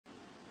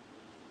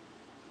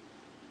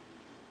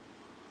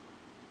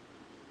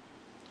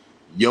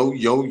Yo,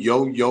 yo,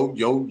 yo, yo,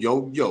 yo,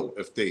 yo, yo.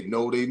 If they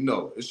know, they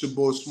know. It's your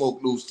boy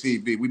Smoke Loose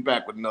TV. We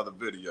back with another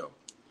video.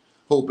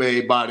 Hope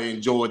everybody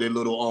enjoyed their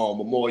little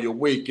Memorial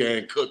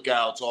weekend,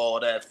 cookouts, all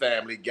that,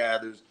 family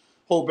gathers.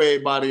 Hope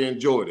everybody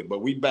enjoyed it.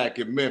 But we back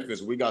in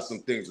Memphis. We got some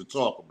things to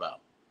talk about.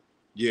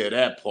 Yeah,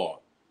 that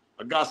part.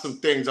 I got some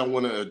things I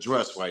want to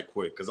address right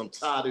quick because I'm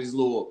tired of these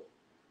little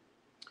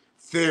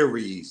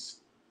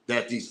theories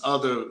that these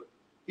other,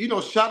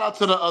 shout out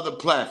to the other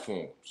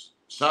platforms.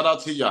 Shout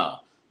out to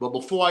y'all. But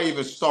before I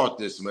even start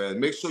this, man,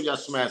 make sure y'all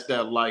smash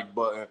that like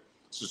button,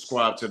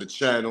 subscribe to the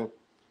channel,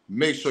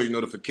 make sure your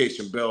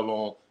notification bell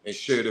on, and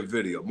share the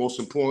video. Most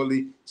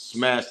importantly,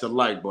 smash the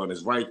like button.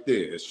 It's right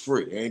there. It's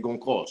free. It ain't gonna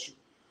cost you.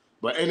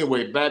 But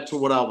anyway, back to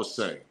what I was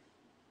saying.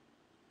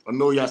 I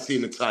know y'all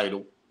seen the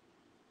title.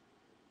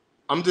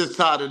 I'm just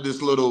tired of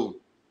this little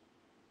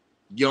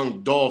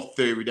young Dolph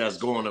theory that's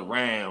going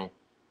around.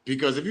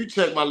 Because if you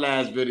check my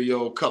last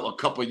video, a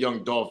couple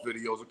young Dolph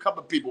videos, a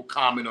couple people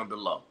comment on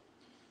below.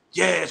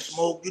 Yeah,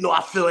 Smoke,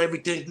 I feel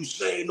everything you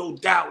say, no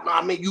doubt. Nah,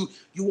 I mean, you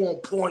on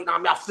point.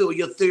 I feel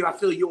your theory. I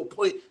feel your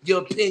point,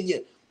 your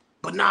opinion.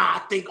 But nah,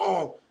 I think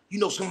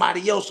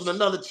somebody else on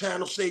another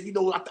channel said,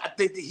 I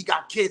think that he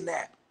got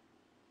kidnapped.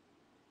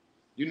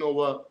 You know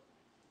what?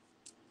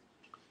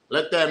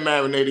 Let that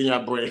marinate in your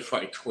brain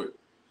right quick.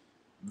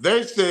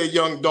 They said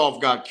young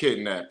Dolph got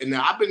kidnapped. And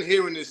now I've been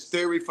hearing this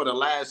theory for the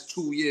last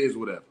 2 years,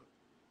 whatever.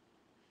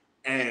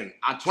 And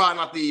I try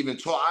not to even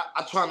talk.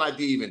 I try not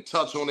to even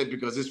touch on it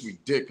because it's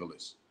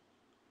ridiculous.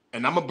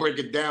 And I'm gonna break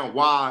it down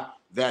why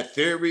that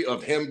theory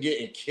of him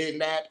getting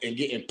kidnapped and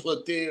getting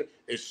put there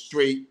is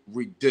straight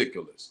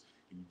ridiculous.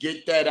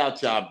 Get that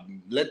out y'all.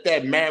 Let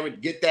that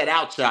get that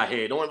out y'all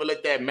head. Don't even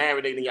let that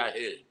marinate in y'all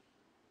head.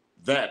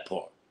 That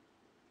part.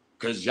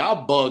 Cause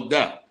y'all bugged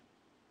out.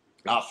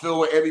 I feel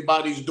what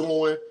everybody's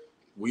doing.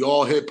 We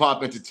all hip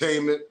hop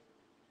entertainment.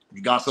 We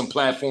got some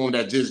platform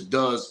that just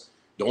does.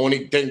 The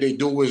only thing they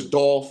do is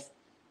Dolph.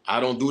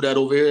 I don't do that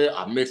over here.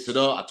 I mix it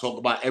up. I talk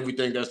about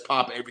everything that's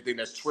popping, everything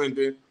that's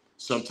trending.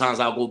 Sometimes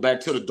I'll go back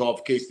to the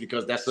Dolph case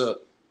because that's a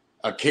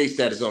case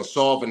that is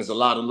unsolved and there's a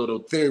lot of little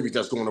theories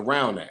that's going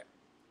around that.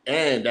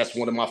 And that's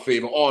one of my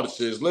favorite artists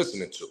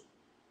listening to.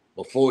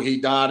 Before he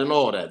died and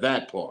all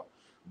that part.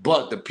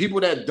 But the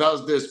people that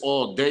does this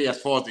all day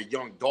as far as the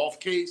young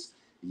Dolph case,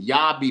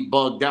 y'all be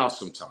bugged out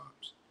sometimes.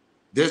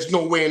 There's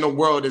no way in the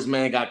world this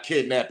man got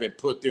kidnapped and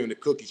put there in the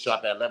cookie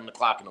shop at 11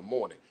 o'clock in the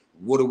morning.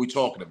 What are we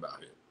talking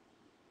about here?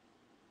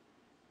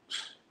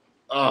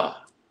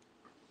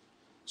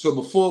 So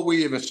before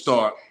we even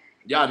start,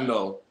 y'all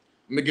know,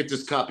 let me get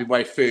this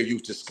copyright fair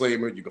use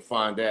disclaimer. You can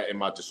find that in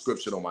my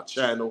description on my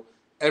channel.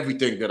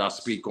 Everything that I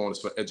speak on is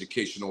for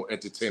educational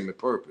entertainment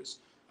purpose.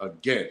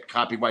 Again,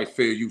 copyright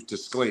fair use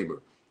disclaimer.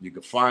 You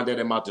can find that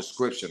in my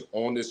description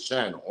on this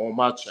channel, on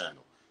my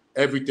channel.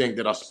 Everything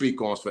that I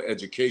speak on is for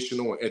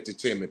educational and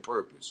entertainment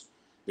purpose.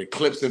 The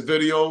clips and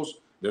videos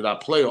that I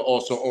play are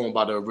also owned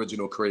by the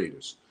original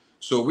creators.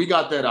 So we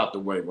got that out the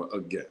way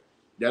again.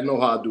 Y'all know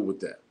how I do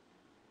with that.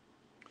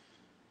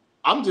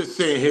 I'm just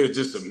sitting here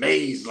just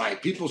amazed.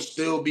 Like, people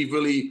still be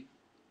really...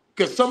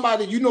 Because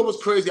somebody,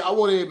 what's crazy? I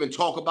won't even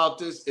talk about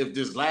this if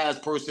this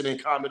last person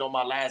didn't comment on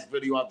my last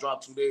video I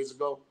dropped 2 days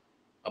ago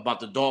about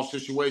the Dolph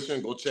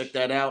situation. Go check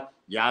that out.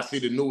 Yeah, I see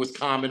the newest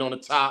comment on the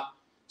top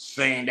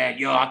saying that,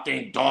 yo, I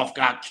think Dolph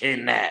got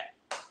kidnapped.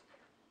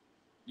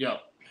 Yo.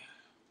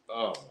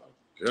 Oh,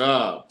 my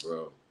God,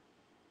 bro.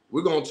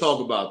 We're going to talk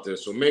about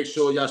this. So make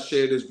sure y'all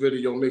share this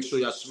video. Make sure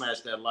y'all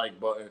smash that like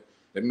button.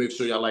 And make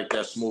sure y'all like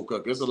that smoke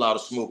up. There's a lot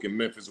of smoke in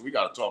Memphis. We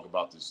got to talk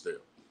about this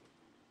still.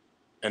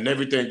 And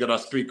everything that I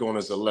speak on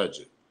is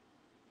alleged.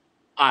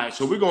 All right,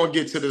 so we're going to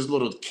get to this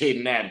little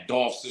kidnapped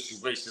Dolph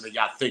situation that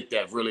y'all think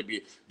that really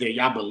be, that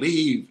y'all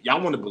believe,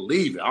 y'all want to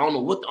believe it. I don't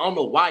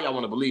know why y'all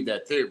want to believe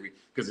that theory,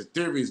 because the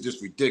theory is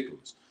just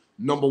ridiculous.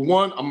 Number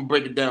one, I'm going to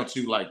break it down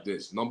to you like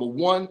this. Number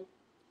one,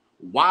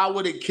 why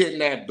would they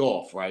kidnap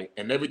Dolph, right?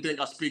 And everything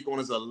I speak on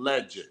is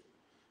alleged.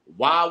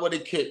 Why would they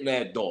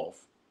kidnap Dolph?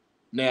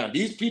 Now,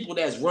 these people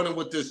that's running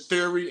with this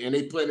theory and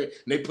they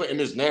putting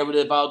this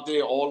narrative out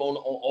there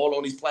all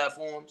on these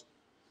platforms,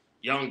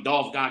 young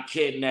Dolph got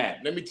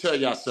kidnapped. Let me tell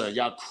y'all something.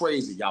 Y'all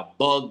crazy. Y'all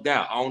bugged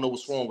out. I don't know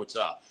what's wrong with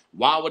y'all.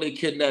 Why would they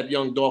kidnap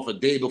young Dolph a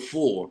day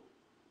before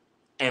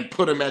and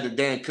put him at the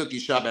damn cookie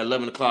shop at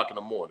 11 o'clock in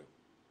the morning?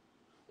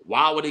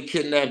 Why would they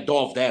kidnap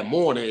Dolph that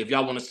morning if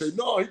y'all want to say,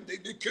 no, they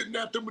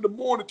kidnapped him in the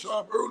morning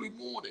time, early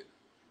morning?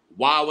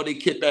 Why would they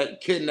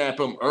kidnap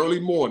him early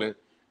morning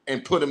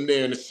and put him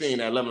there in the scene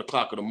at 11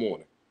 o'clock in the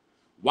morning?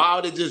 Why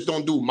would they just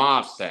don't do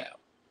mob style?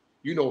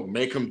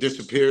 Make him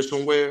disappear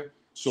somewhere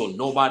so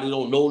nobody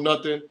don't know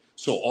nothing,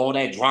 so all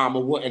that drama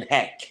wouldn't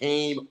have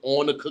came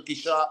on the cookie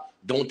shop.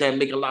 Don't that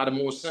make a lot of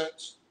more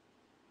sense?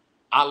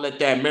 I'll let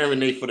that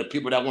marinate for the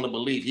people that want to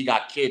believe he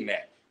got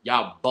kidnapped.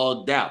 Y'all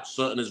bugged out.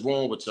 Something is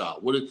wrong with y'all.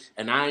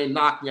 And I ain't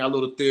knocking y'all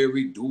little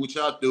theory. Do what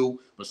y'all do.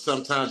 But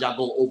sometimes y'all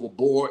go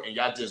overboard and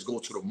y'all just go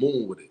to the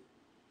moon with it.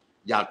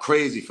 Y'all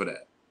crazy for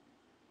that.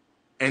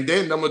 And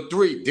then number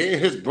three,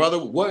 wasn't his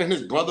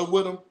brother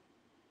with him?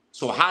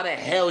 So how the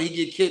hell he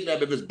get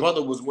kidnapped if his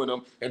brother was with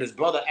him and his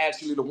brother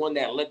actually the one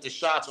that let the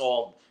shots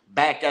off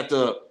back at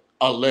the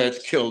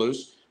alleged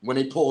killers when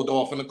they pulled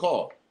off in the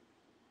car?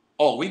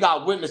 Oh, we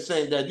got witness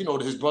saying that, you know,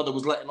 that his brother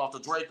was letting off the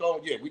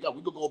Draco. Yeah, we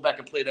could go back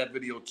and play that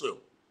video too.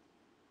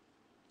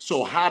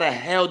 So how the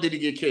hell did he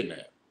get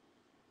kidnapped?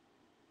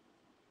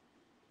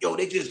 Yo,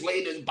 they just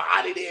laid his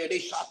body there. They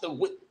shot the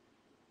witness.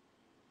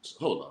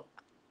 Hold up.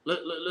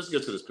 Let's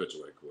get to this picture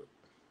right quick.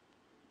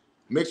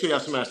 Make sure y'all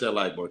smash that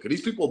like button, because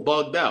these people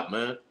bugged out,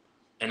 man.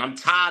 And I'm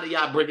tired of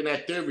y'all breaking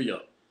that theory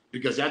up,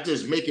 because y'all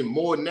just making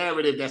more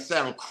narrative that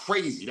sound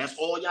crazy. That's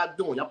all y'all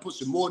doing. Y'all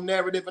pushing more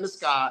narrative in the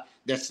sky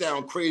that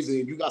sound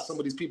crazy, and you got some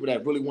of these people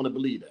that really want to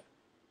believe that.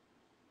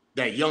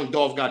 That young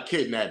Dolph got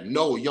kidnapped.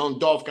 No, young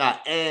Dolph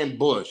got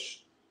ambushed.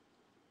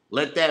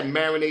 Let that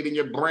marinate in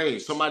your brain.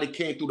 Somebody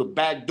came through the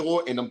back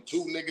door, and them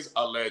two niggas,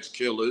 alleged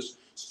killers,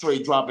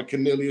 straight dropping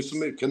Cornelius,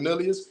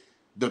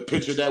 the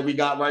picture that we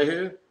got right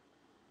here,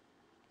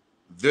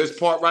 this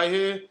part right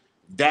here,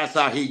 that's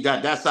how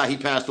he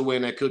passed away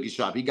in that cookie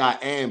shop. He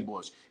got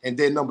ambushed. And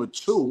then number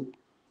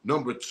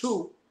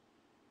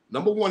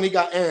one, he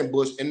got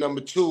ambushed. And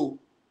number two,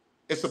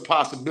 it's a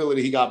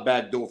possibility he got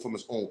backdoored from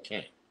his own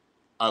camp.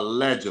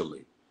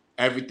 Allegedly.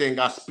 Everything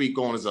I speak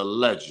on is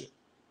alleged.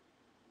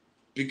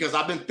 Because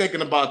I've been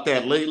thinking about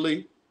that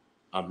lately.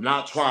 I'm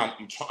trying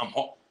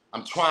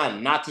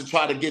not to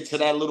try to get to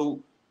that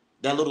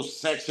little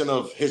section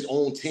of his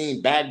own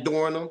team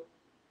backdooring him.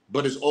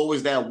 But it's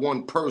always that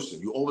one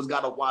person. You always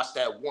got to watch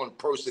that one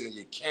person in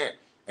your camp.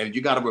 And you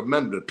got to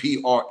remember, the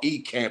PRE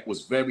camp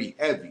was very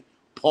heavy.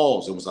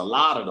 Pause. It was a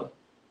lot of them.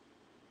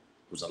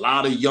 It was a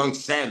lot of young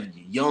savages,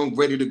 young,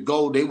 ready to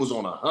go. They was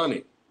on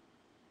 100.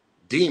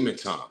 Demon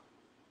time.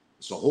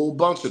 It's a whole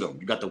bunch of them.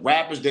 You got the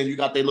rappers, then you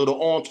got their little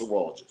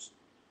entourages.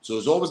 So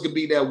it's always going to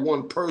be that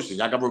one person.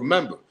 Y'all got to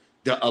remember,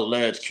 the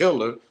alleged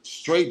killer,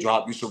 Straight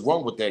Drop, used to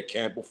run with that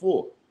camp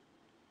before.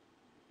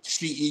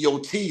 CEO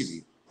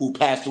Teasy, who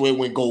passed away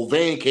when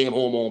Govain came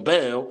home on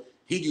bail,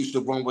 he used to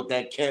run with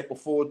that camp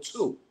before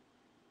too.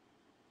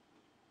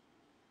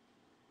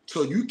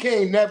 So you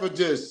can't never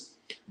just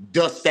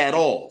dust that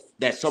off,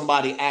 that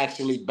somebody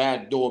actually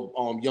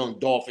backdoored young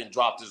Dolph and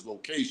dropped his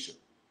location.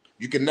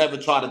 You can never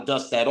try to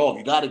dust that off.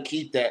 You got to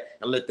keep that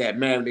and let that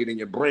marinate in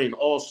your brain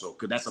also,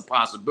 because that's a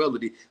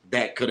possibility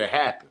that could have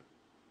happened.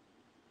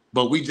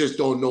 But we just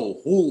don't know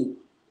who,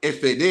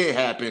 if it did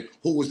happen,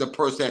 who was the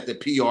person at the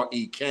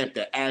PRE camp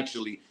that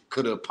actually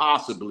could have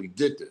possibly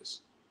did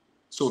this.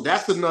 So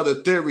that's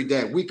another theory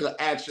that we could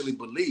actually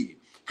believe,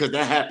 because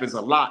that happens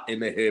a lot in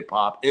the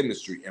hip-hop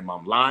industry. Am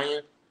I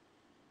lying?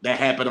 That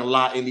happened a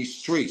lot in these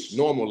streets,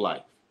 normal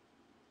life.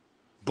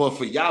 But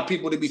for y'all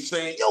people to be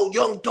saying, yo,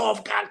 young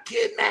Dolph got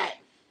kidnapped,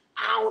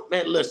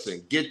 man,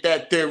 listen, get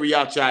that theory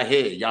out your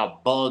head.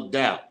 Y'all bugged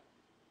out.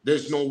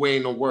 There's no way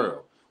in the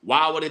world.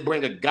 Why would they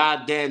bring a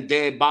goddamn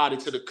dead body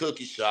to the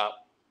cookie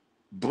shop,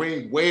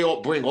 bring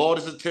all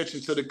this attention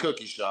to the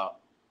cookie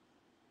shop,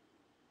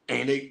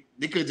 and they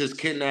could just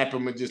kidnap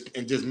him and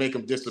just make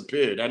him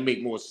disappear? That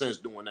make more sense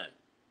doing that.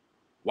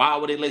 Why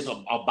would they lay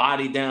a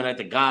body down at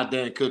the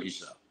goddamn cookie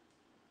shop?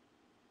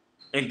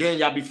 And then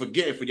y'all be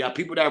forgetting, for y'all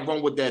people that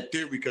run with that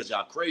theory because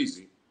y'all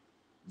crazy,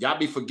 y'all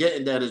be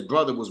forgetting that his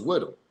brother was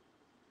with him.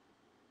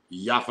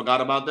 Y'all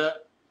forgot about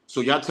that? So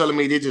y'all telling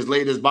me they just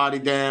laid his body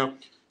down,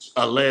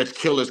 alleged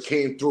killers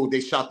came through, they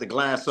shot the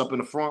glass up in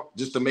the front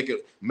just to make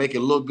it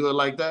look good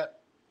like that?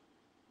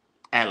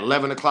 At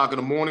 11 o'clock in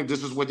the morning,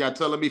 this is what y'all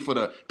telling me for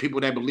the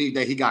people that believe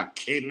that he got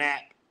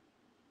kidnapped?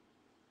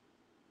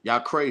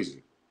 Y'all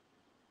crazy.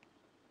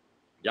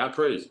 Y'all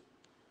crazy.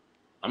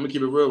 I'm going to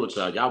keep it real with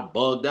y'all. Y'all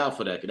bugged out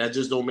for that, because that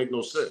just don't make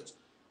no sense.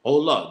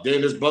 Hold up.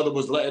 Then his brother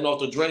was letting off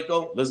the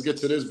Draco. Let's get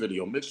to this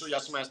video. Make sure y'all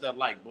smash that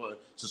like button.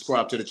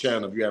 Subscribe to the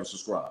channel if you haven't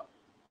subscribed.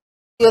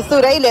 You see,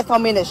 they left so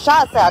many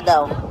shots out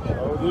though.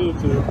 Oh, did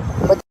too.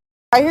 But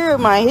right here,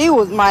 man, he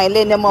was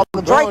letting them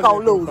motherfucker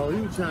Draco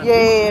loose.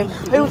 Yeah,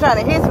 he was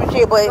trying to hit some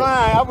shit, but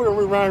I would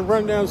have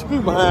run down the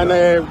street behind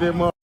that ass, that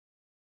mother.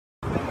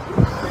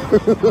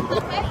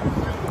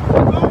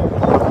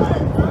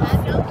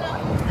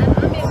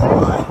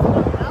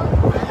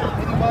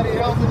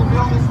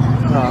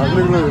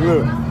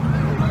 Look.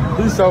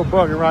 He's so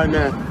bugging right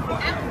now.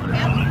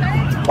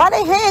 Why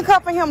they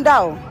handcuffing him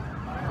though?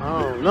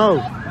 I don't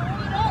know.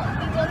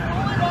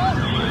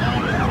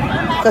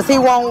 Cause he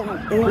won't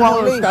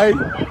leave. Stay.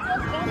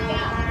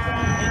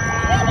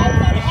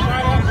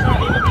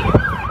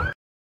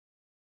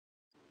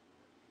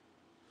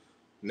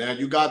 Now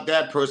you got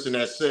that person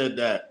that said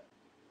that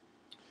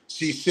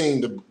she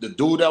seen the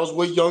dude that was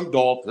with young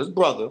Dolph, his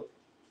brother.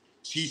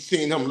 She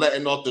seen him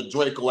letting off the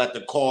Draco at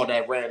the car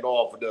that ran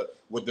off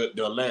with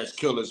the alleged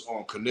killers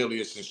on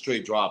Cornelius and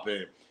Straight Drop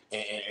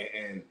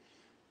and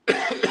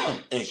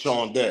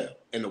Sean Dell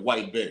in the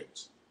white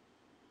Benz.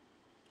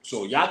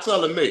 So y'all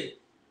telling me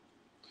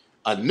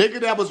a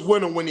nigga that was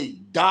with him when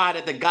he died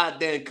at the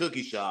goddamn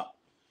cookie shop,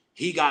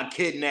 he got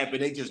kidnapped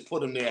and they just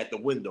put him there at the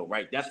window,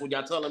 right? That's what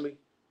y'all telling me?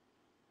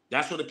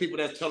 That's what the people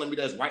that's telling me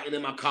that's writing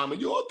in my comment,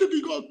 yo, I think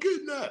he got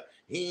kidnapped.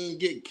 He ain't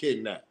get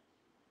kidnapped.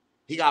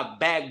 He got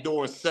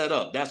backdoor and set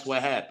up. That's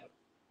what happened.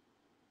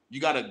 You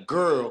got a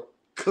girl,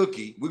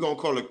 Cookie, we're going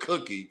to call her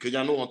Cookie, because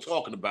y'all know what I'm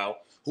talking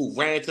about, who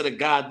ran to the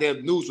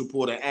goddamn news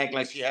reporter and acting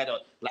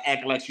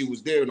like she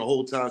was there, and the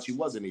whole time she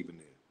wasn't even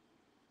there.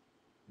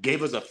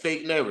 Gave us a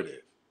fake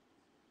narrative.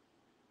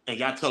 And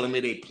y'all telling me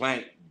they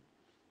plant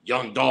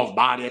young Dolph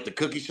body at the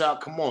cookie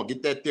shop? Come on,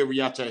 get that theory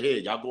out your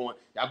head. Y'all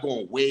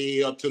going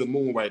way up to the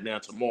moon right now,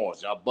 to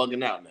Mars. Y'all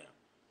bugging out now.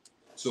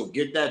 So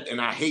get that,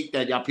 and I hate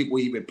that y'all people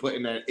even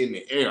putting that in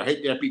the air. I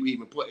hate that people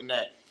even putting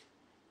that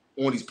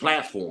on these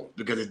platforms,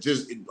 because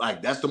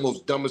like, that's the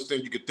most dumbest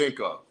thing you could think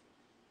of.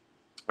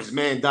 This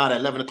man died at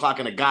 11 o'clock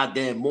in the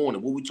goddamn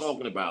morning. What we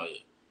talking about here?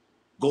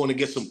 Going to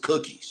get some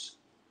cookies.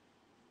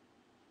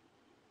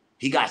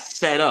 He got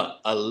set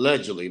up,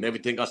 allegedly, and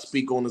everything I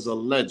speak on is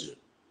alleged.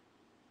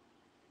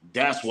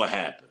 That's what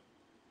happened.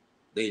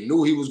 They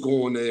knew he was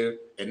going there,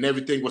 and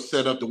everything was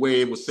set up the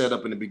way it was set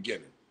up in the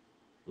beginning.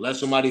 Let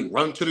somebody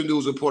run to the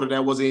news reporter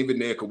that wasn't even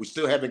there, because we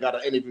still haven't got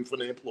an interview from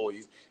the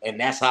employees, and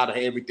that's how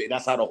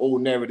the whole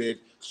narrative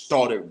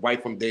started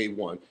right from day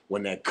one,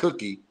 when that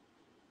Cookie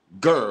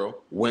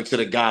girl went to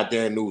the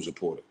goddamn news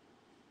reporter.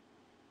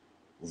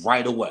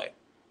 Right away.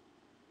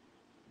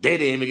 They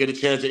didn't even get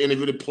a chance to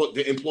interview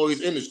the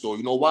employees in the store.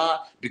 You know why?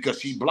 Because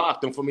she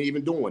blocked them from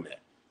even doing that.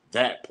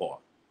 That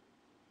part.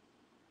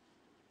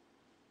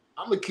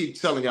 I'm going to keep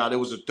telling y'all there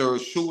was a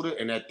third shooter,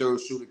 and that third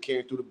shooter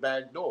came through the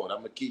back door, and I'm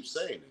going to keep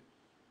saying it.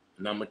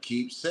 And I'm going to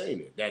keep saying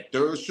it. That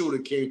third shooter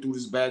came through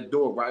this back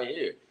door right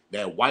here.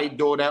 That white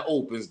door that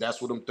opens,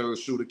 that's where them third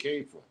shooter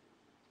came from.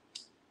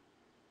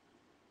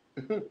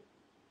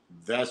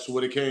 That's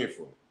where it came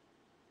from.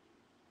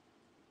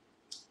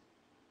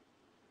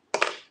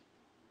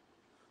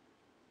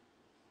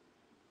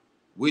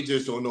 We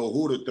just don't know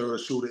who the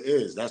third shooter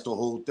is. That's the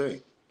whole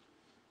thing.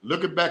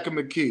 Look at back at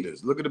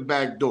Makita's. Look at the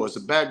back door. It's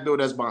a back door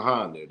that's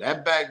behind there.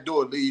 That back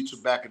door leads to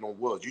back in the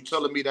woods. You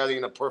telling me that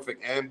ain't a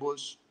perfect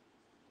ambush?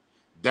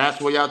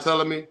 That's what y'all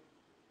telling me?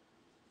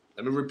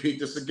 Let me repeat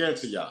this again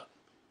to y'all.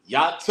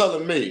 Y'all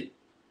telling me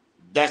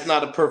that's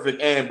not a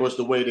perfect ambush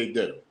the way they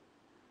did it.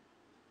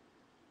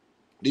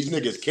 These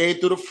niggas came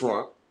through the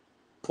front,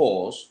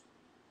 pause,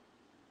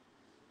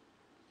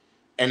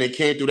 and they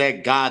came through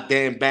that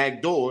goddamn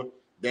back door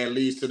that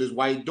leads to this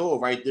white door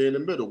right there in the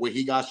middle where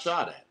he got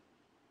shot at.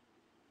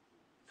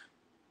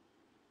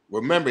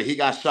 Remember, he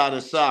got shot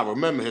inside.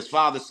 Remember, his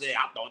father said,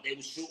 I thought they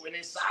was shooting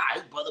inside.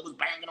 His brother was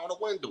banging on the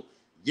window.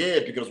 Yeah,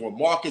 because when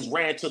Marcus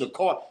ran to the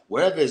car,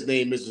 whatever his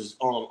name is,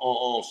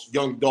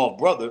 young Dolph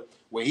brother,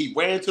 when he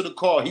ran to the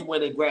car, he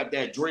went and grabbed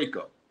that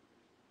Draco,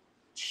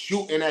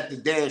 shooting at the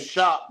damn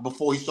shop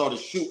before he started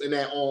shooting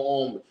at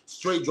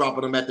straight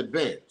dropping them at the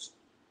Benz.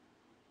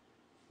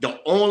 The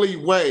only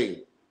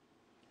way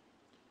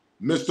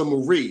Mr.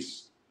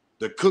 Maurice,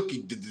 the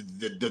Cookie,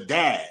 the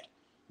dad,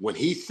 when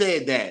he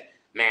said that,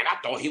 man, I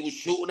thought he was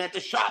shooting at the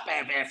shop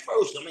at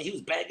first. I mean, he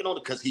was banging on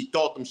it because he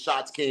thought them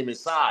shots came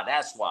inside.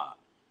 That's why.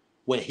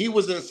 When he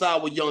was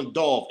inside with young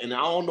Dolph, and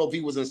I don't know if he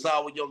was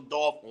inside with young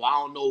Dolph, or I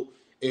don't know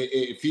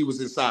if he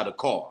was inside the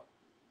car.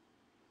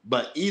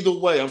 But either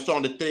way, I'm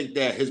starting to think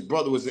that his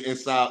brother was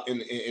inside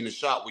in the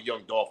shop with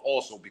young Dolph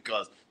also,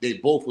 because they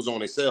both was on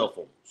their cell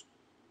phones,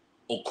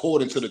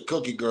 according to the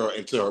Cookie girl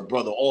and to her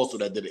brother also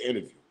that did the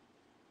interview.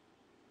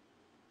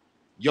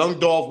 Young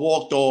Dolph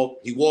walked off.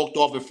 He walked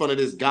off in front of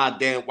this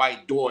goddamn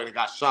white door and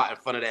got shot in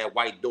front of that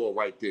white door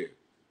right there.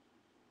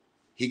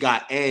 He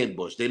got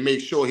ambushed. They made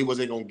sure he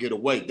wasn't going to get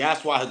away.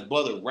 That's why his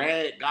brother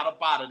got up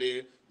out of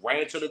there,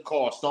 ran to the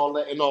car, started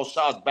letting off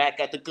shots back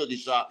at the cookie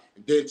shop,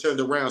 and then turned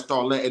around,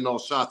 started letting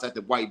off shots at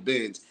the white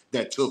Benz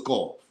that took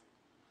off.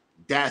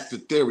 That's the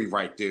theory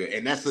right there.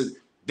 And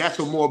that's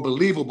a more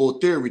believable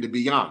theory, to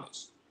be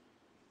honest.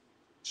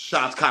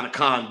 Shots kind of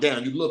calmed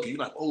down. You looking, you're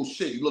like, oh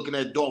shit, you looking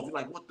at Dolph. You're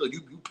like, what the?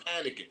 You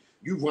panicking.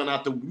 You run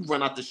out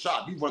the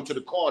shop. You run to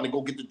the car and then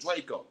go get the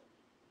Draco.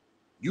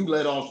 You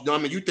let off, I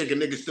mean, you think a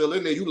nigga's still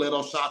in there, you let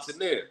off shots in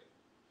there.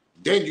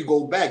 Then you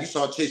go back, you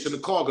start chasing the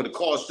car because the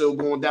car's still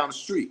going down the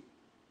street.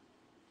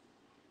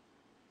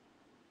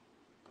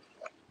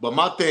 But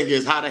my thing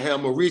is, how the hell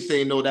Maurice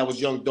ain't know that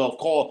was young Dolph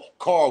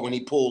car when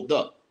he pulled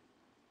up?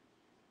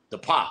 The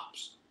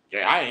Pops.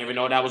 Yeah, I didn't even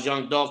know that was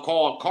young Dolph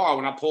car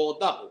when I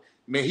pulled up.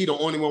 Man, he the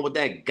only one with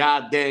that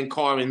goddamn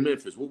car in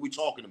Memphis. What we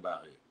talking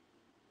about here?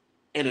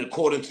 And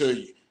according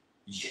to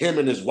him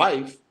and his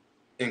wife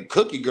and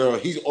Cookie girl,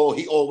 he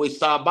always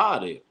stopped by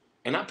there.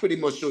 And I'm pretty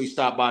much sure he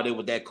stopped by there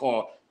with that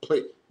car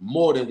plate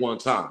more than one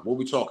time. What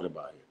we talking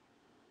about here?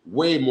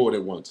 Way more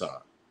than one time.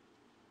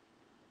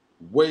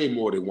 Way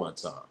more than one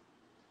time.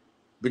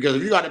 Because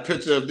if you got a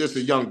picture of this,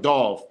 a young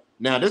Dolph,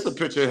 now this is a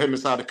picture of him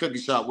inside the cookie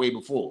shop way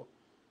before.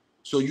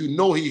 So you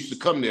know he used to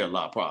come there a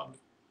lot, probably.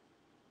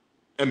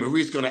 And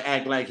Maurice gonna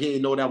act like he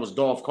didn't know that was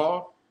Dolph's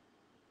car?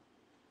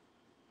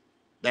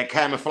 That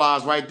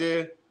camouflage right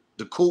there?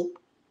 The coupe?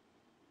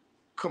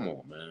 Come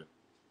on, man.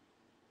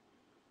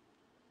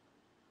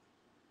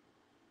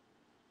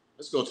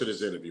 Let's go to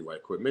this interview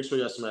right quick. Make sure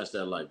y'all smash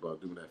that like button.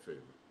 Do me that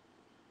favor.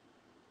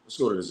 Let's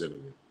go to this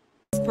interview.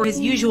 For his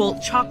usual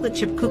chocolate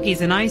chip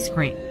cookies and ice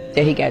cream.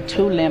 that he got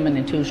 2 lemon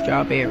and 2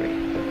 strawberry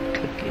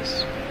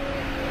cookies.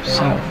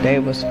 So they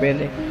was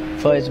really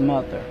for his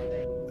mother.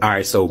 All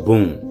right, so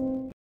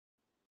boom.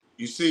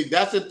 You see,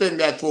 that's the thing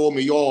that threw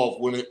me off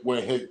when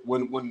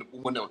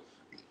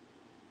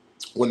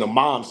the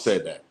mom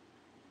said that.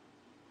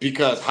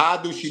 Because how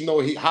do she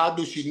know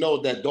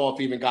that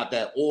Dolph even got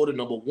that order?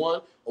 Number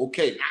one,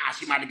 okay,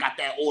 she might have got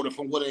that order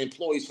from one of the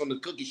employees from the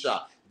cookie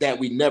shop that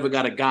we never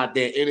got a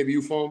goddamn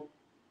interview from,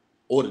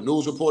 or the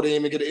news reporter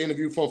didn't even get an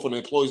interview from the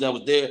employees that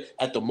was there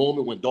at the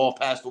moment when Dolph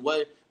passed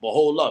away. But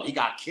hold up, he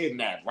got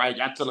kidnapped, right?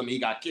 Y'all telling me he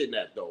got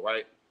kidnapped though,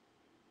 right?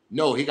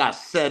 No, he got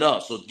set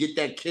up. So get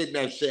that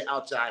kidnapped shit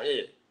out your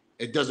head.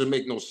 It doesn't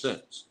make no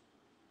sense.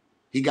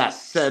 He got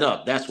set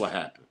up. That's what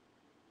happened.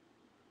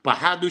 But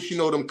how do she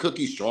know them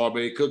cookies,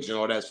 strawberry cookies, and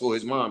all that's for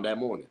his mom that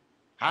morning?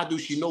 How do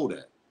she know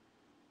that?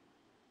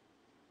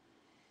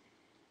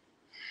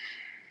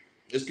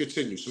 Let's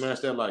continue. Smash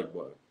that like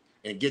button.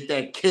 And get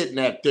that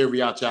kidnap theory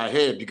out your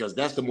head, because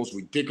that's the most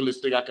ridiculous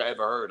thing I could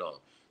ever heard of.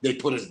 They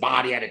put his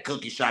body at a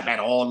cookie shop at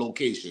all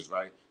locations,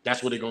 right?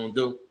 That's what they're going to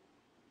do.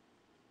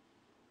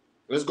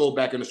 Let's go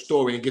back in the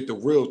story and get the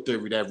real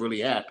theory that really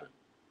happened.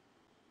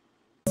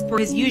 For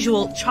his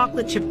usual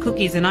chocolate chip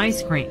cookies and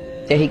ice cream.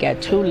 That he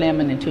got 2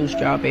 lemon and 2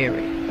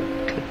 strawberry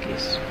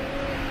cookies.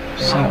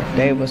 So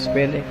they was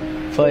really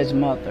for his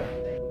mother.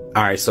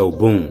 All right, so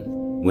boom.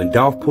 When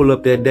Dolph pulled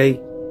up that day,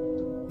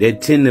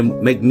 that tend to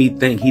make me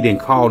think he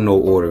didn't call no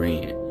order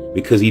in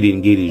because he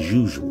didn't get his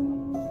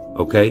usual.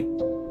 Okay?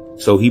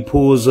 So he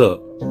pulls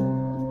up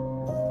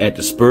at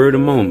the spur of the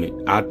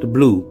moment, out the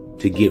blue,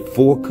 to get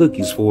 4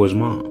 cookies for his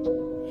mom.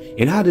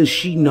 And how does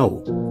she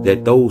know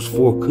that those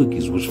 4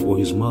 cookies was for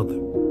his mother?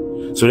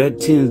 So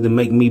that tends to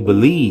make me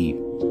believe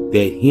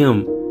that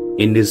him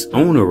and this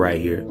owner right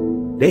here,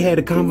 they had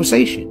a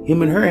conversation.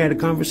 Him and her had a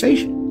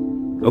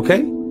conversation.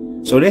 Okay?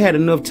 So they had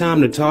enough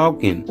time to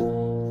talk and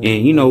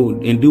you know,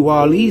 and do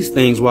all these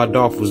things while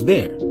Dolph was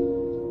there.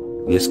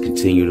 Let's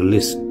continue to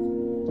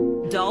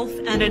listen. Dolph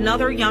and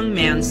another young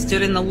man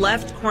stood in the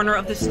left corner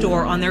of the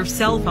store on their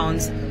cell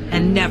phones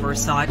and never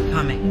saw it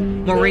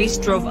coming. Maurice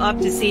drove up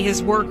to see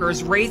his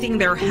workers raising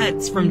their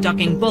heads from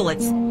ducking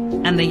bullets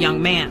and the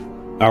young man.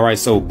 All right,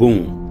 so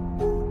boom.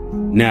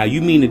 Now,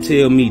 you mean to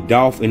tell me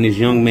Dolph and this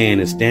young man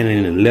is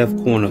standing in the left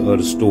corner of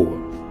the store,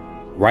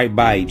 right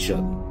by each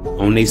other,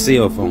 on their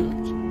cell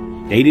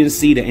phones. They didn't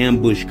see the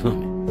ambush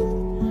coming.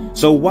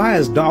 So why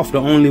is Dolph the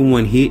only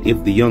one hit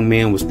if the young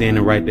man was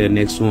standing right there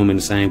next to him in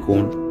the same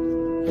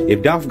corner?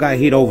 If Dolph got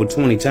hit over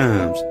 20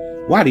 times,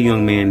 why the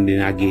young man did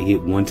not get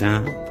hit 1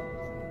 time?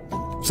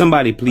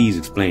 Somebody please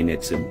explain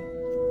that to me.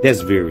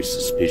 That's very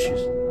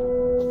suspicious.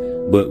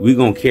 But we're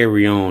going to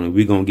carry on and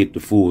we're going to get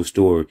the full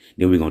story.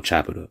 Then we're going to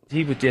chop it up.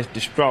 He was just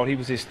distraught. He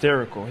was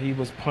hysterical. He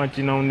was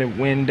punching on the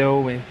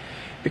window, and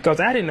because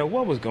I didn't know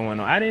what was going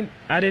on.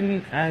 I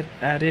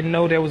didn't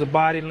know there was a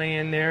body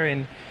laying there,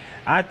 and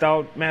I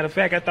thought, matter of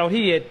fact, I thought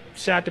he had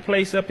shot the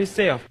place up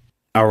himself.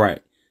 All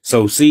right.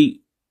 So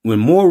see, when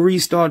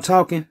Maurice started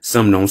talking,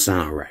 something don't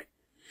sound right.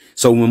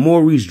 So when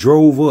Maurice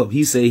drove up,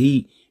 he said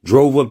he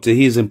drove up to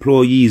his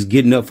employees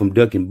getting up from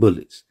ducking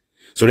bullets.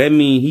 So that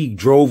means he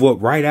drove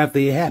up right after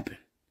it happened.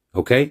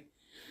 Okay.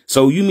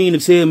 So you mean to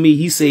tell me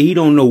he said he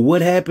don't know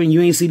what happened?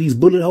 You ain't see these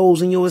bullet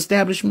holes in your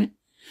establishment?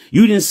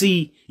 You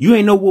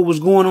ain't know what was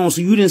going on. So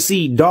you didn't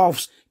see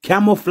Dolph's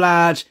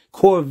camouflage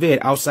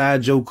Corvette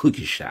outside your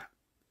cookie shop.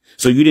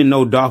 So you didn't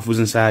know Dolph was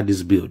inside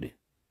this building.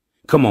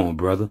 Come on,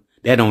 brother.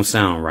 That don't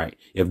sound right.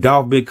 If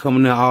Dolph been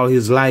coming there all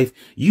his life,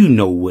 you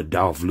know what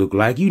Dolph look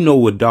like. You know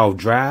what Dolph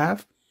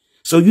drive.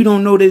 So you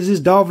don't know that this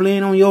Dolph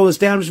laying on your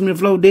establishment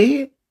floor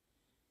dead?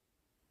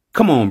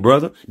 Come on,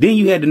 brother. Then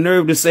you had the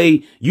nerve to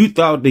say you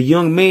thought the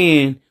young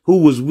man who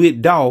was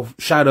with Dolph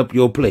shot up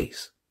your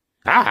place.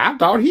 I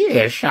thought he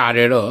had shot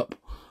it up.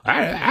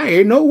 I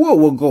didn't know what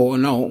was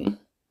going on.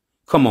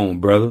 Come on,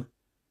 brother.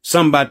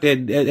 Something about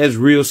that's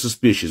real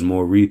suspicious,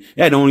 Maurice.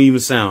 That don't even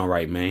sound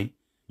right, man.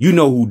 You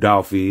know who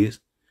Dolph is.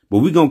 But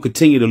we're going to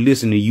continue to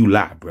listen to you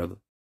lie, brother.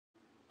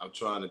 I'm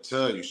trying to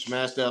tell you,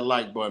 smash that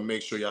like button.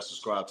 Make sure y'all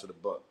subscribe to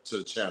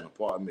the channel.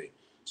 Pardon me.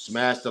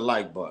 Smash the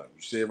like button.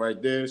 You see it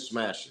right there?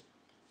 Smash it.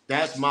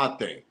 That's my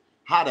thing.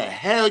 How the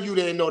hell you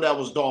didn't know that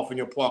was Dolph in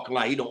your parking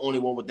lot? He the only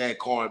one with that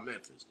car in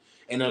Memphis.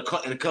 And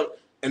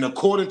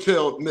according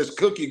to Miss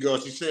Cookie Girl,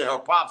 she said her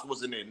pops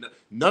wasn't there.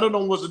 None of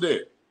them was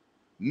there.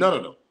 None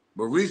of them.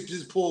 Maurice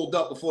just pulled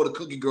up before the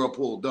Cookie Girl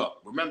pulled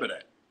up. Remember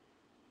that.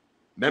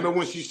 Remember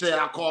when she said,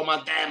 I called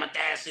my dad. My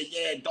dad said,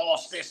 yeah, Dolph,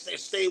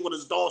 stay with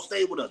us. Dolph,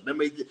 stay with us.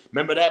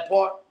 Remember that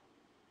part?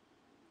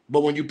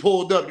 But when you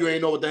pulled up, you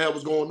ain't know what the hell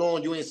was going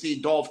on. You ain't see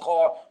Dolph's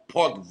car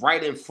parked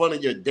right in front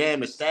of your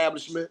damn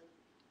establishment.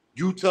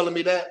 You telling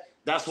me that?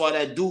 That's why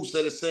that dude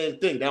said the same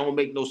thing. That don't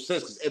make no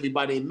sense because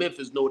everybody in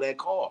Memphis know that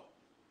car.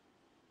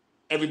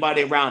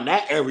 Everybody around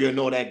that area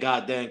know that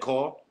goddamn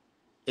car,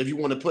 if you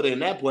want to put it in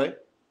that way.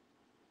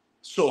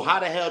 So how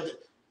the hell did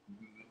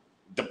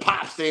the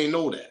pops, they ain't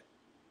know that?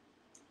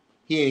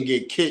 He ain't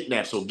get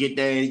kidnapped. So get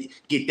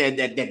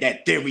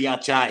that theory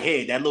out your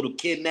head. That little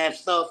kidnap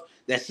stuff,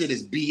 that shit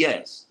is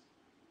BS.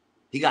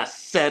 He got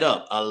set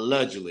up,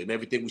 allegedly, and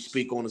everything we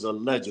speak on is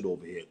alleged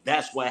over here.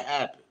 That's what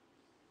happened.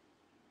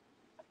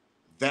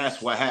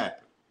 That's what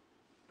happened.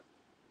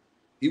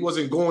 He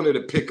wasn't going there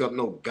to pick up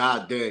no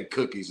goddamn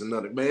cookies or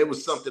nothing, man. It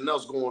was something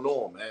else going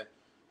on, man.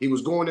 He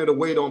was going there to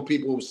wait on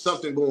people. It was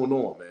something going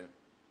on, man.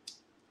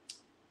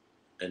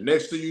 And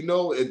next thing you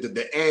know,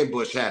 the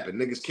ambush happened.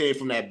 Niggas came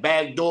from that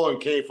back door and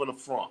came from the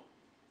front.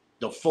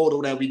 The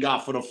photo that we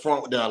got from the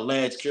front with the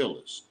alleged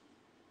killers.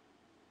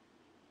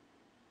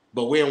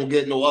 But we don't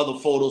get no other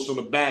photos from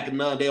the back and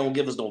none. They don't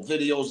give us no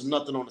videos,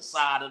 nothing on the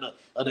side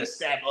of the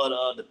staff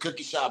of the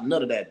cookie shop,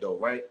 none of that though,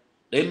 right?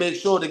 They make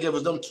sure they give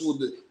us them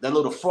two, that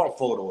little front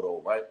photo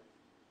though, right?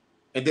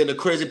 And then the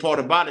crazy part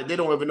about it, they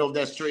don't even know if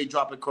that's straight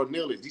dropping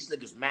Cornelius. These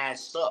niggas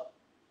masked up.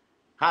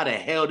 How the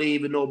hell they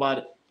even know about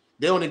it?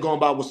 They only going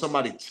by what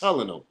somebody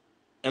telling them.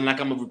 And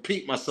like I'm gonna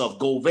repeat myself,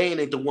 Govain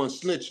ain't the one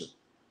snitching.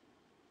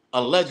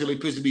 Allegedly,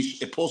 it's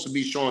supposed to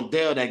be Sean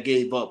Dale that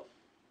gave up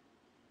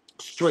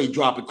straight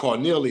dropping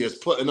Cornelius,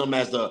 putting them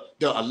as the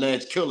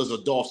alleged killers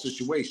of Dolph's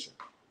situation.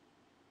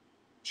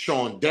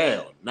 Sean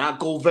Dale, not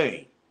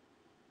Govain.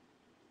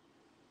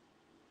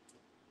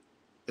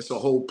 It's a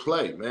whole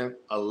play, man.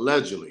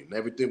 Allegedly. And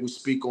everything we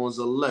speak on is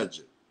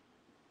alleged.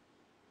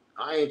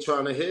 I ain't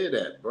trying to hear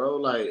that, bro.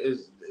 Like,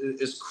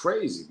 it's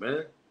crazy,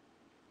 man.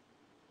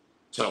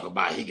 Talk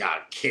about he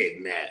got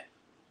kidnapped.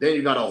 Then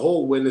you got a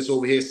whole witness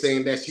over here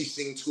saying that she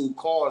seen 2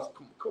 cars.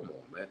 Come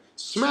on, man.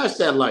 Smash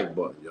that like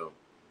button, yo.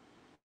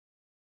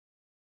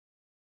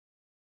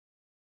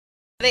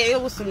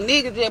 It was some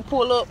niggas that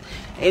pull up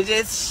and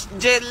just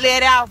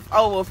let off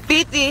over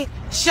 50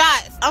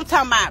 shots. I'm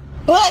talking about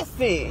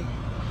busting.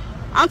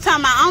 I'm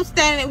talking about I'm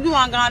standing. You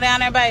want to go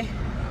down there, babe?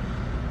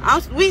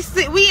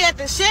 We at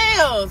the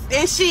shells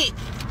and shit,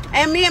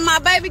 and me and my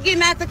baby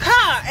getting out the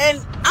car, and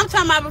I'm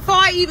talking about before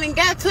I even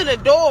got to the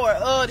door,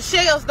 the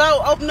shells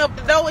door, open up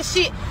the door and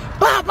shit.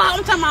 Bah, bah,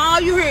 I'm talking about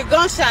all you hear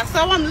gunshots. So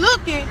I'm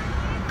looking,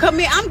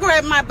 I'm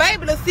grabbing my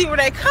baby to see where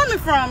they coming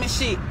from and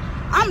shit.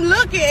 I'm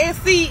looking and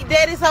see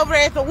that it's over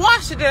there at the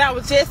washer that I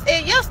was just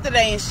at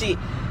yesterday and shit.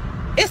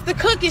 It's the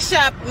cookie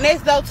shop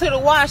next door to the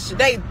washer.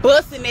 They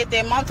busting at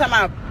them. I'm talking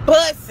about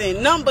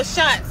busting, number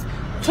shots.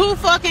 2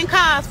 fucking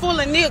cars full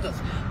of niggas.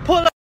 Pull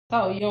up.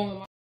 Oh, you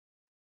don't.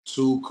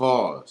 2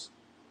 cars.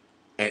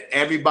 And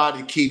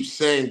everybody keeps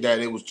saying that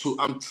it was 2.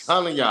 I'm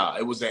telling y'all,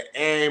 it was an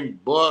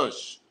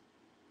ambush.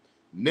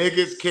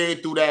 Niggas came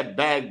through that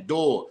back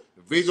door.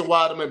 The reason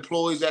why them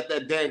employees at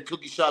that damn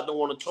cookie shop don't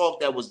want to talk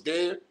that was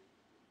there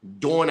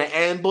during the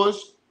ambush,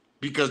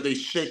 because they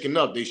shaking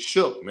up. They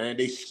shook, man.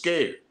 They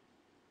scared.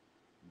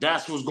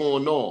 That's what's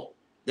going on.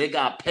 They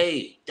got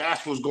paid.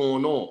 That's what's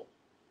going on.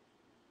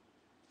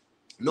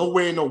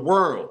 Nowhere in the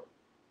world.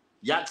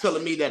 Y'all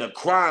telling me that a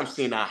crime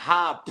scene, a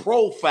high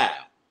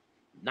profile,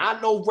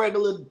 not no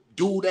regular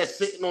dude that's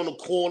sitting on the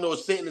corner or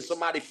sitting in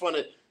somebody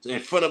in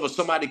front of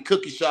somebody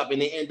cookie shop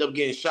and they end up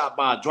getting shot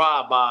by a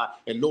drive-by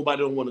and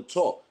nobody don't want to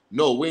talk.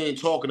 No, we ain't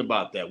talking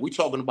about that. We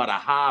talking about a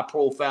high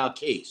profile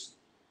case.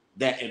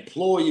 That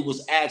employee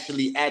was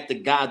actually at the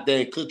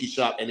goddamn cookie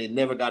shop and they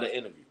never got an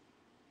interview.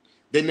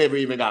 They never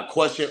even got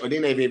questioned, or they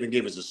never even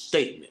gave us a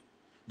statement.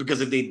 Because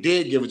if they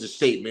did give us a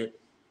statement,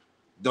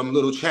 them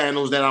little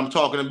channels that I'm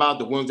talking about,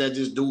 the ones that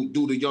just do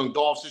the young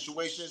Dolph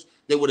situations,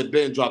 they would have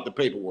been dropped the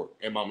paperwork.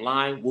 Am I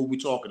lying? What are we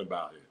talking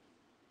about here?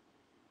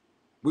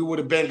 We would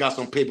have been got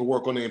some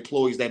paperwork on the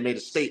employees that made a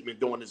statement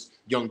during this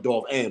young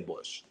Dolph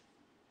ambush.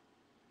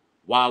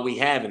 Why we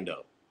haven't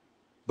though?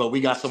 But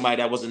we got somebody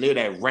that wasn't there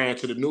that ran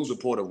to the news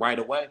reporter right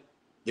away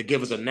to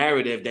give us a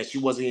narrative that she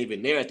wasn't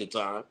even there at the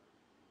time.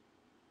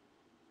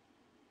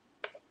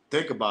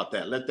 Think about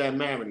that. Let that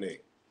marinate.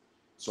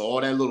 So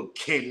all that little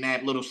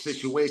kidnap little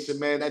situation,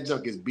 man, that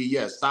junk is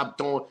BS.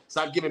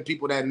 Stop giving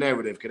people that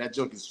narrative, because that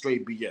junk is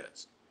straight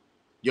BS.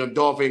 Young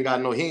Dolph ain't got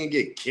he ain't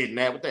get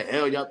kidnapped. What the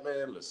hell, y'all,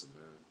 man? Listen,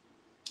 man.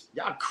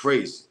 Y'all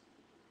crazy.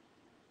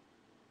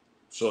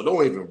 So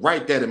don't even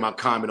write that in my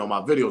comment on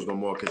my videos no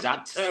more, because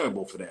y'all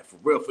terrible for that. For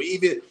real.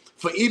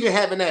 For even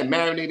having that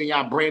marinate in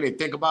y'all brain and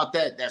think about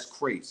that, that's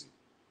crazy.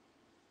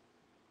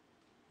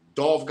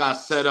 Dolph got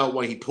set up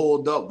when he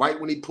pulled up. Right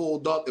when he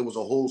pulled up, it was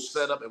a whole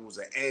setup. It was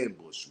an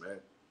ambush, man.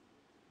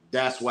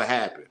 That's what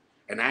happened.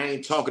 And I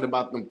ain't talking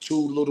about them 2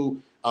 little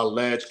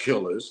alleged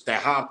killers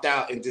that hopped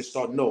out and just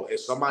started. No, if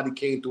somebody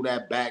came through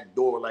that back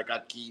door, like I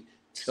keep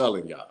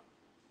telling y'all,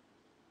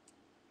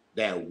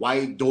 that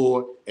white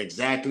door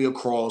exactly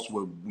across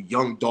where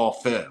young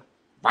Dolph fell,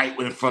 right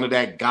in front of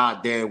that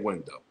goddamn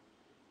window.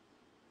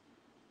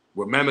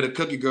 Remember the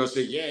cookie girl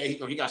said, yeah,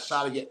 he got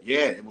shot again.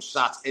 Yeah, it was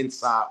shots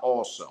inside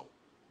also.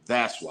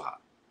 That's why.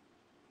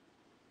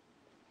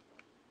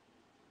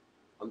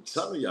 I'm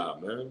telling y'all,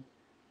 man.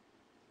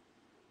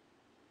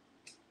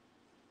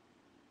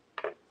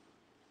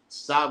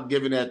 Stop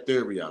giving that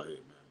theory out here,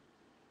 man.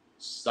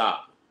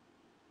 Stop it.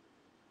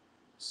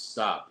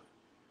 Stop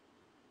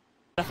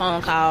it. A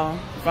phone call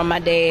from my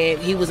dad.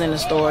 He was in the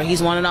store.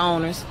 He's one of the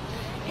owners.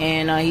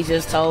 And he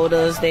just told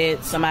us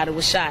that somebody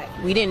was shot.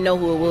 We didn't know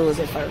who it was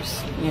at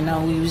first. You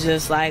know, we was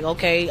just like,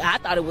 okay, I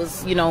thought it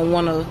was, you know,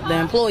 one of the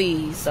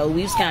employees. So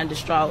we was kind of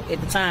distraught at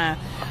the time.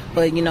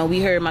 But, you know, we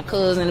heard my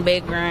cousin in the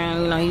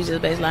background, you know, he was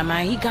just basically like,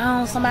 man, he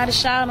gone, somebody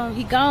shot him,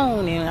 he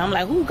gone. And I'm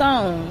like, who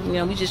gone? You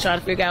know, we just trying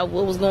to figure out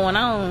what was going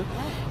on.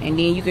 And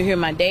then you can hear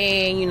my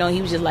dad, you know,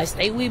 he was just like,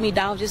 stay with me,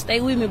 Dolph, just stay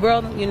with me,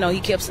 brother. You know,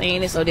 he kept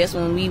saying it. So that's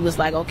when we was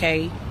like,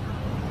 okay,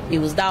 it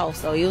was Dolph.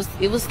 So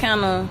it was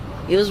kind of,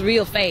 it was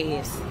real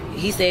fast.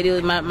 He said it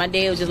was, my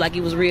dad was just like,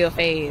 it was real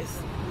fast.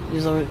 It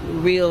was a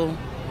real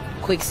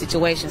quick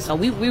situation. So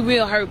we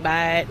real hurt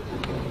by it.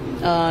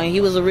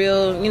 He was a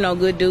real, you know,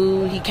 good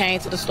dude. He came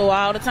to the store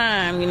all the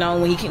time. You know,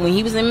 when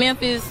he was in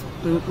Memphis,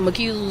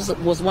 McHughes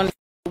was one of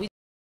the...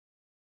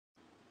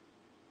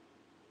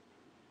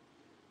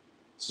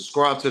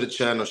 Subscribe to the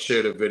channel,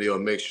 share the video,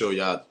 and make sure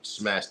y'all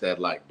smash that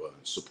like button.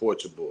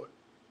 Support your boy.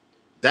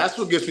 That's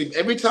what gets me.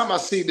 Every time I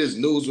see this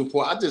news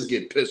report, I just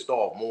get pissed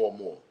off more and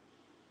more.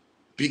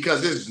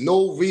 Because there's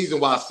no reason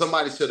why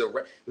somebody should have,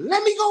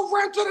 let me go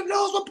run to the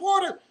news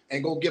reporter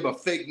and go give a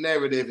fake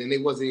narrative and they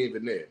wasn't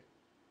even there.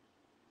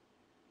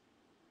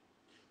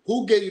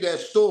 Who gave you that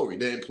story?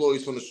 The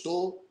employees from the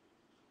store?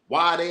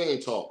 Why they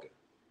ain't talking?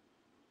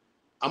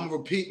 I'm going to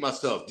repeat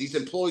myself. These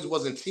employees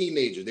wasn't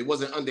teenagers. They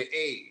wasn't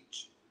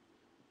underage.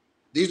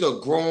 These are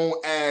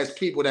grown-ass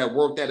people that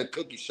worked at a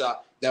cookie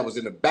shop that was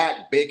in the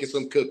back baking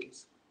some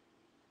cookies.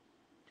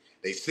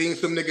 They seen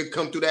some nigga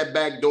come through that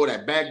back door.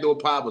 That back door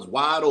probably was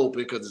wide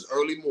open because it's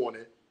early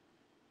morning.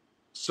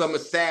 Some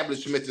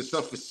establishments and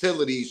some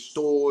facilities,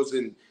 stores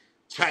and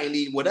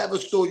Chinese, whatever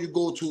store you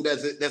go to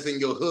that's in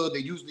your hood, they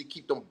usually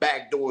keep them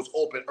back doors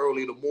open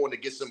early in the morning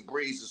to get some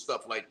breeze and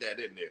stuff like that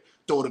in there.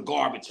 Throw the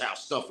garbage out,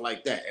 stuff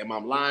like that. Am I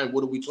lying?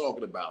 What are we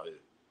talking about here?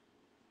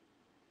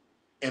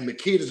 And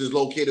Makeda's is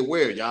located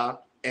where,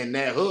 y'all? In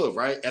that hood,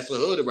 right? That's a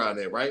hood around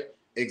there, right?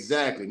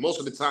 Exactly. Most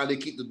of the time, they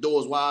keep the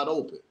doors wide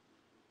open.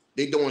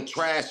 They doing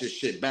trash and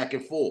shit back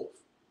and forth.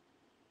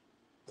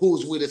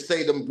 Who's we to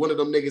say them? One of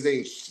them niggas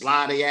ain't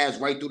slide their ass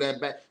right through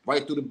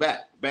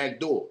the back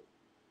door.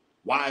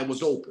 Why it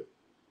was open?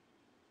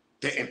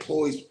 The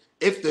employees,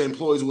 if the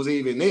employees was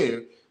even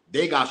there,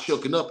 they got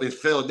shooken up and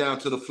fell down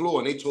to the floor,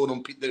 and they told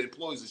them the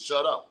employees to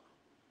shut up.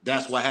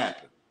 That's what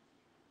happened.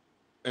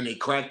 And they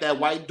cracked that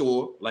white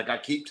door, like I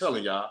keep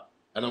telling y'all,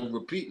 and I'm gonna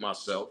repeat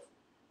myself.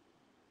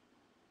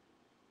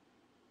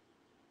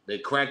 They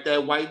cracked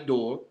that white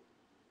door.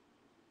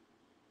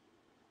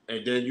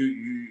 And then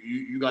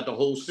you got the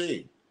whole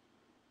scene.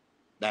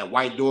 That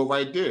white door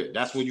right there.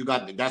 That's where you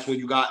got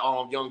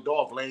young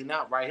Dolph laying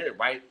out right here,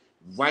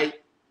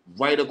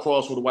 right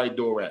across where the white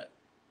door at.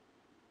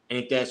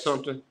 Ain't that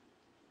something?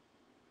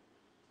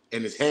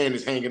 And his hand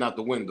is hanging out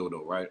the window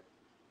though, right?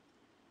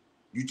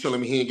 You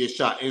telling me he didn't get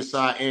shot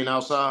inside and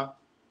outside?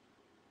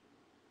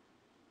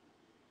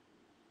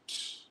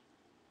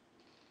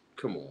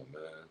 Come on,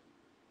 man.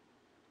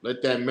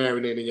 Let that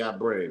marinate in your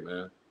brain,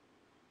 man.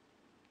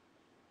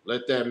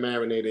 Let that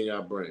marinate in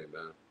your brain,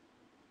 man.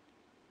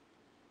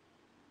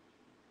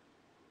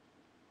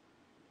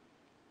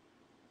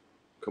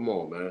 Come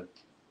on, man.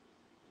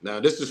 Now,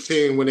 this is a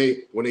scene when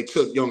they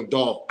took young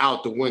Dolph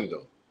out the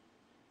window.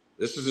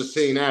 This is a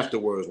scene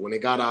afterwards when they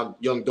got our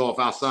young Dolph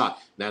outside.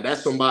 Now,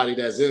 that's somebody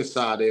that's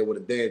inside there with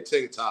a damn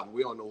tank top, and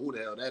we don't know who the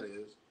hell that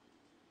is.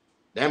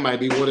 That might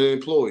be one of the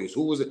employees.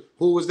 Who was it?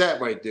 Who was that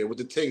right there with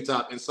the tank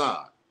top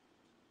inside?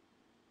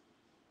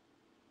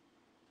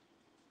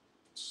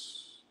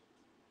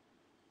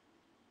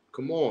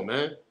 Come on,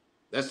 man.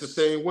 That's the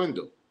same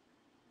window.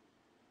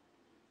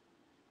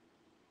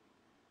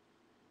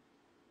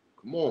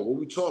 Come on, what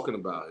we talking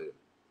about here?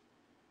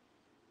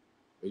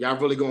 Y'all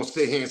really gonna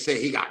sit here and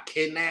say he got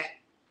kidnapped?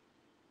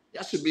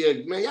 Y'all should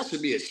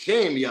be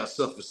ashamed of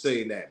yourself for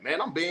saying that,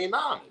 man. I'm being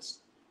honest.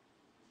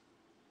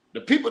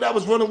 The people that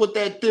was running with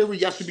that theory,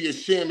 y'all should be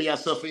ashamed of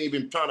yourself for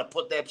even trying to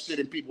put that shit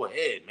in people's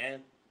head,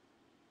 man.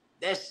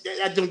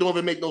 That don't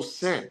even make no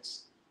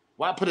sense.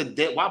 Why put a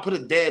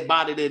dead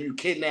body there if you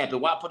kidnap it?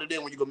 Why put it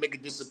in when you gonna make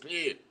it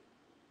disappear?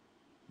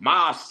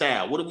 Mob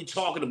style. What are we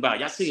talking about?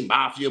 Y'all seen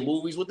mafia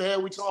movies? What the hell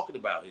are we talking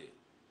about here?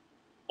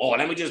 Oh,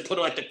 let me just put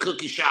her at the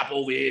cookie shop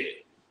over here.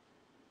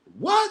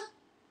 What?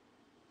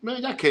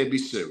 Man, y'all can't be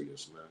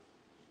serious, man.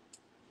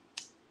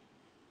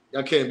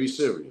 Y'all can't be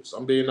serious.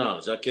 I'm being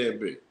honest. Y'all can't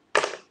be.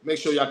 Make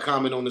sure y'all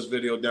comment on this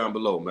video down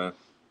below, man.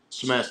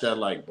 Smash that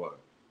like button.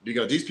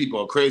 Because these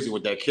people are crazy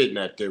with that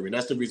kidnap theory, and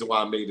that's the reason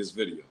why I made this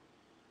video.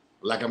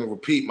 Like I'm going to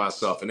repeat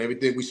myself, and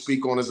everything we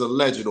speak on is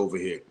alleged over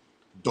here.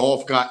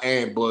 Dolph got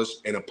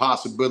ambushed, and a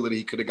possibility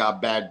he could have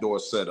got backdoor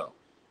set up.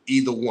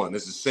 Either one.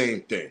 It's the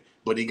same thing.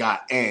 But he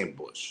got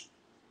ambushed.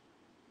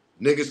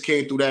 Niggas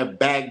came through that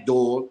back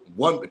door.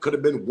 It could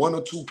have been one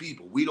or two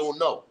people. We don't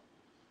know.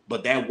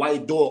 But that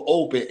white door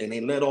opened, and they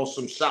let off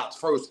some shots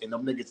first, and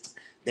them niggas,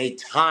 they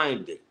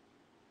timed it.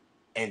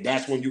 And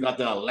that's when you got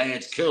the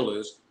alleged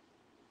killers,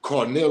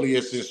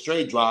 Cornelius and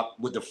Straight Drop,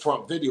 with the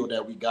front video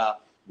that we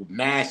got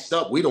masked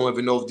up. We don't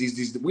even know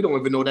if we don't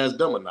even know that's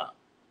them or not.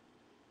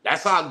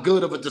 That's how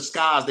good of a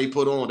disguise they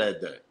put on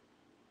that day.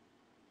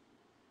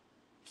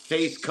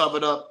 Face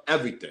covered up,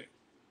 everything.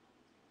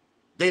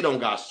 They don't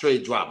got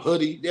straight drop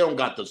hoodie. They don't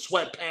got the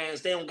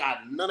sweatpants. They don't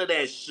got none of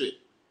that shit.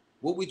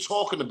 What we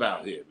talking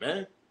about here,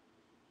 man?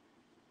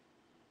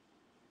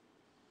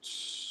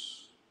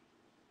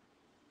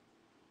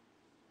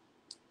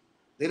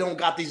 They don't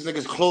got these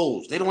niggas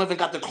clothes. They don't even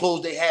got the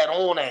clothes they had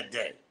on that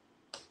day.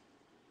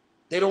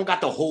 They don't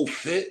got the whole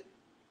fit.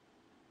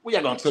 What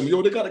y'all gonna tell me?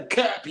 Yo, they got a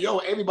cap. Yo,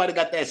 everybody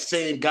got that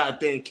same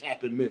goddamn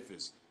cap in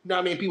Memphis. You know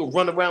what I mean? People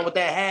run around with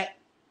that hat.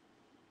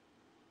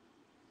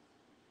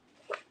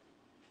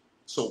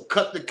 So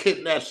cut the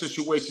kidnap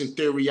situation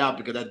theory out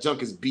because that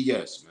junk is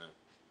BS, man.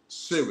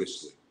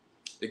 Seriously.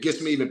 It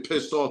gets me even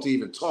pissed off to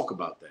even talk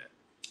about that.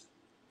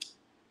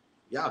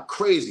 Y'all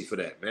crazy for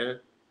that, man.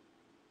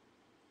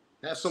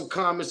 Have some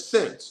common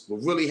sense.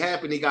 What really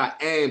happened, he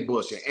got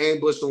ambushed. And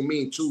ambush don't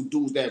mean two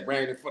dudes that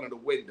ran in front of the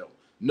window.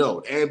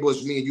 No,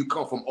 ambush means you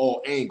come from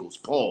all angles.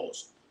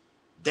 Pause.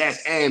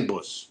 That's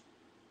ambush.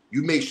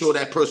 You make sure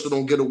that person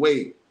don't get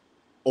away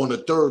on the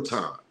third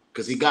time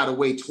because he got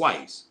away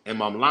twice.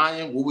 Am I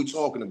lying? What we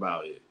talking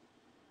about here?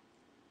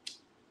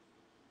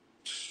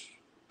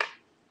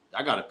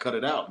 I got to cut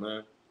it out,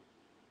 man.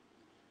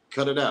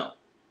 Cut it out.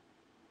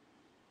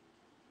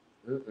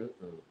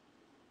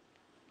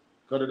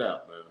 Cut it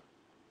out, man.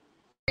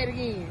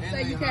 Again.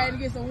 Say you came to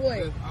get some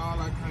what? That's all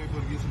I came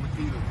for, to get some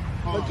Makita.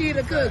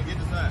 Makita cook. Get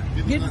the side.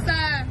 Get the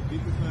side.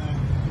 Get the side.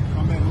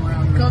 Come back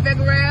around here. Come back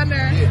around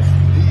there. Yes,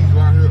 these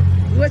right here.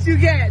 What you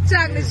got?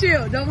 Chocolate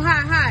chip. Them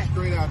hot.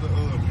 Straight out the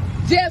oven.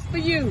 Just for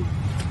you.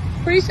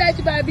 Appreciate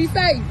you, baby. Be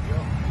safe.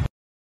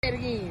 Yep.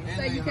 Again.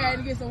 Say you came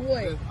to get some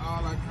what? That's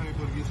all I came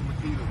for, to get some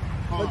Makita.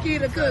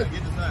 Makita cook.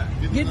 Get the side.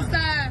 Get the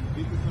side.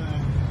 Get the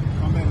side.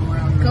 Come back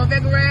around here. Come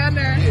back around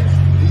there. Yes,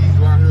 these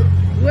right here.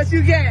 What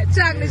you got?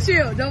 Chocolate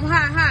chip. Them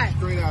hot.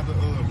 Straight out the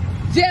oven.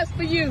 Just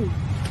for you.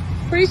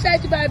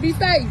 Appreciate you, baby. Be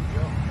safe.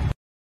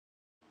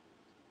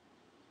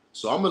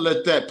 So I'm gonna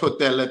let that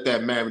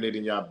marinate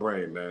in y'all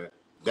brain, man.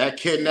 That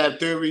kidnap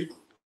theory.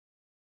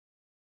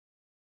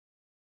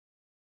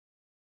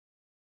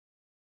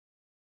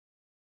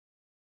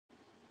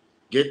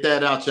 Get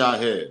that out y'all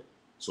head.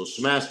 So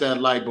smash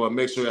that like button,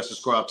 make sure y'all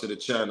subscribe to the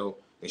channel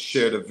and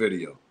share the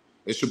video.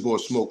 It's your boy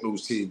Smoke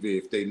News TV.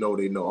 If they know,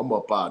 they know. I'm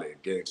up out of here,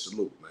 gang.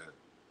 Salute, man.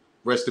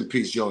 Rest in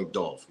peace, young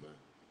Dolph, man.